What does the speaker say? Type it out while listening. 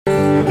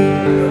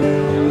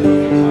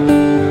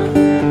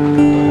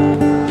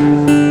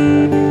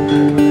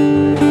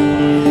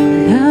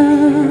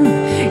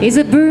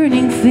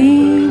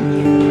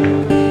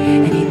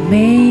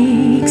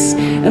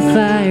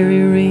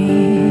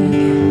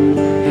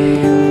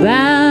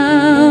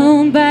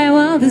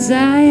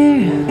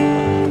desire.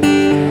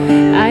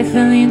 I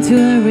fell into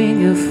a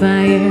ring of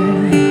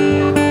fire.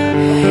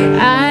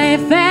 I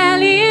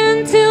fell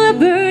into a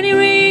burning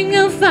ring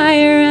of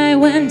fire. I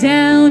went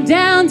down,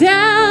 down,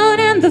 down,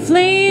 and the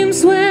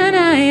flames went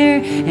higher.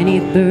 And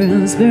it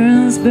burns,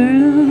 burns,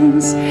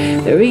 burns.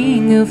 The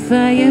ring of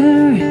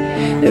fire,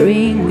 the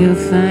ring of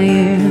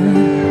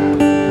fire.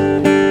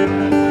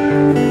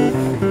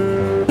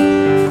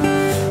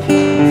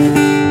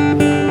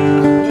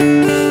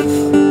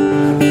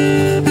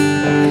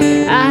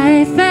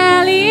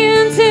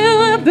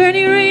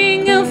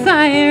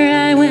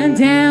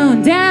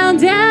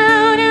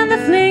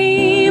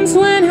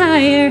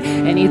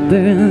 And it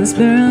burns,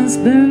 burns,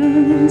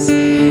 burns.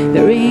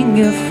 The ring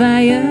of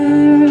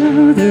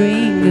fire, the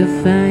ring of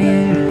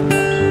fire.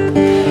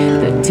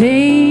 The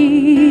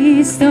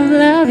taste of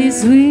love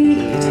is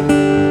sweet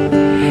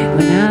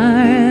when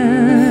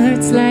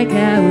hearts like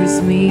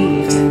ours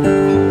meet.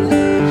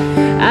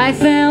 I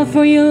fell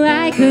for you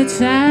like a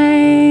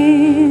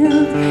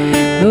child.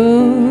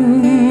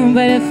 Oh,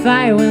 but the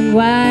fire went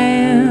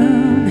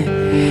wild.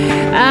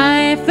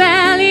 I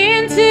fell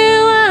into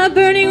a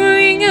burning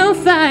ring of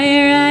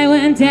fire. I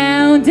went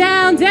down,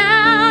 down,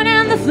 down,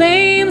 and the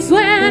flames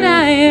went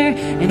higher.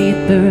 And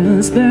it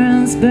burns,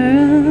 burns,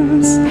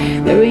 burns.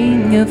 The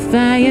ring of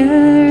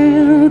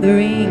fire, the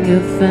ring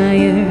of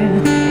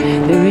fire.